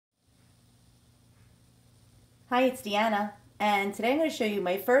Hi, it's Deanna, and today I'm going to show you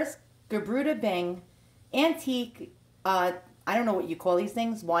my first Gebruder Bing antique, I don't know what you call these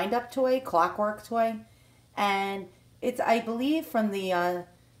things, wind-up toy, clockwork toy, and it's, I believe, from the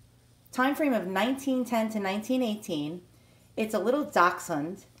time frame of 1910 to 1918. It's a little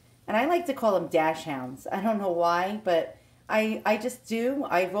dachshund, and I like to call them dash hounds. I don't know why, but I just do.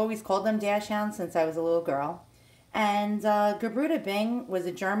 I've always called them dash hounds since I was a little girl. And Gebruder Bing was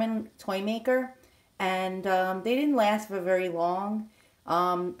a German toy maker, and they didn't last for very long,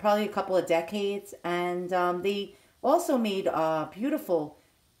 probably a couple of decades. And they also made beautiful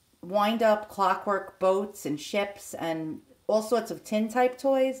wind-up clockwork boats and ships and all sorts of tin-type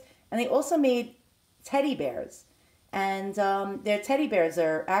toys. And they also made teddy bears. And their teddy bears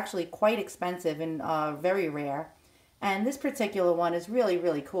are actually quite expensive and very rare. And this particular one is really,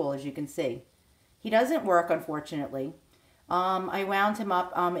 really cool, as you can see. He doesn't work, unfortunately. I wound him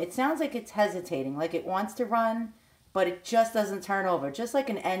up. It sounds like it's hesitating, like it wants to run, but it just doesn't turn over. Just like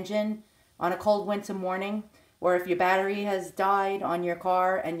an engine on a cold winter morning, or if your battery has died on your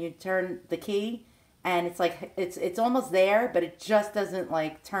car and you turn the key, and it's like it's almost there, but it just doesn't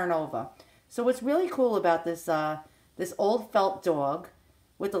like turn over. So what's really cool about this this old felt dog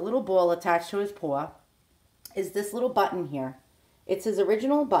with a little ball attached to his paw is this little button here. It's his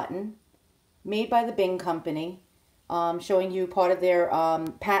original button, made by the Bing Company, showing you part of their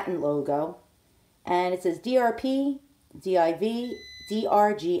patent logo. And it says DRP DIV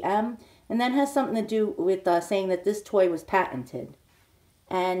DRGM, and that has something to do with saying that this toy was patented.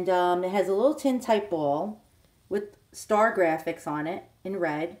 And it has a little tin type ball with star graphics on it in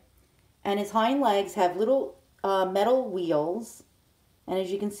red. And his hind legs have little metal wheels. And as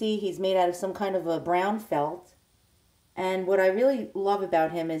you can see, he's made out of some kind of a brown felt. And what I really love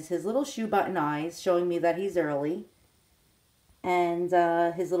about him is his little shoe button eyes, showing me that he's early. And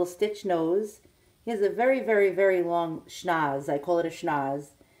his little stitch nose. He has a very, very, very long schnoz. I call it a schnoz.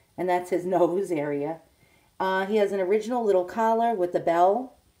 And that's his nose area. He has an original little collar with a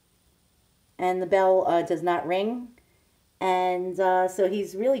bell. And the bell does not ring. And so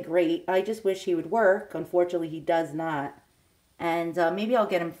he's really great. I just wish he would work. Unfortunately, he does not. And maybe I'll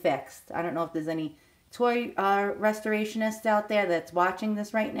get him fixed. I don't know if there's any toy restorationists out there that's watching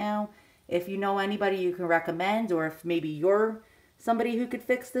this right now. If you know anybody you can recommend, or if maybe you're somebody who could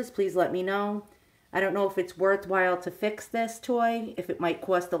fix this, please let me know. I don't know if it's worthwhile to fix this toy, if it might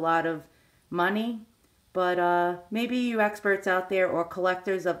cost a lot of money, but maybe you experts out there or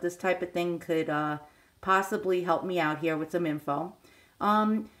collectors of this type of thing could possibly help me out here with some info.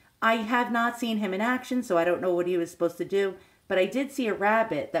 I have not seen him in action, so I don't know what he was supposed to do. But I did see a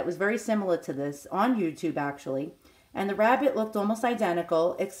rabbit that was very similar to this on YouTube, actually. And the rabbit looked almost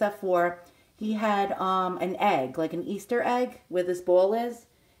identical, except for he had an egg, like an Easter egg, where this ball is.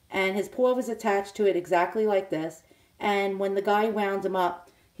 And his paw was attached to it exactly like this. And when the guy wound him up,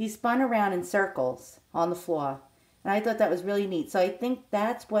 he spun around in circles on the floor. And I thought that was really neat. So I think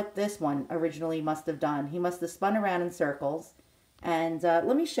that's what this one originally must have done. He must have spun around in circles. And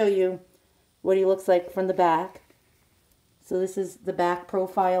let me show you what he looks like from the back. So this is the back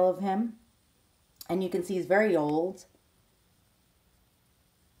profile of him. And you can see he's very old.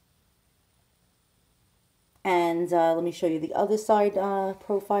 And let me show you the other side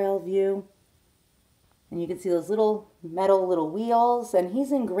profile view. And you can see those little metal little wheels. And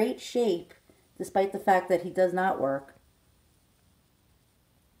he's in great shape, despite the fact that he does not work.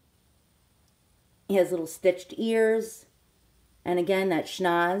 He has little stitched ears. And again, that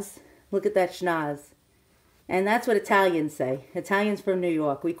schnoz. Look at that schnoz. And that's what Italians say. Italians from New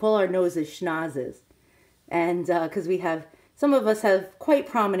York. We call our noses schnozzes. And because we have, some of us have quite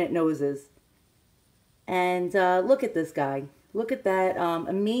prominent noses. And look at this guy. Look at that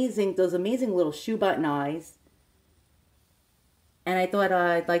amazing, those amazing little shoe button eyes. And I thought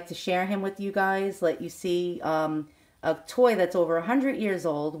I'd like to share him with you guys. Let you see a toy that's over 100 years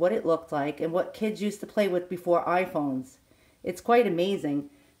old, what it looked like, and what kids used to play with before iPhones. It's quite amazing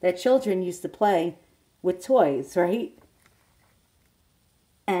that children used to play with toys, right?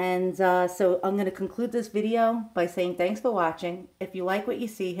 And so I'm going to conclude this video by saying thanks for watching. If you like what you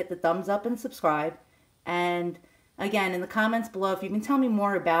see, hit the thumbs up and subscribe. And again, in the comments below, if you can tell me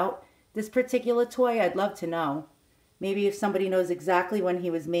more about this particular toy, I'd love to know. Maybe if somebody knows exactly when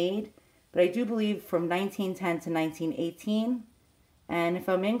he was made. But I do believe from 1910 to 1918. And if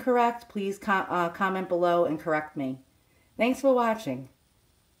I'm incorrect, please comment below and correct me. Thanks for watching.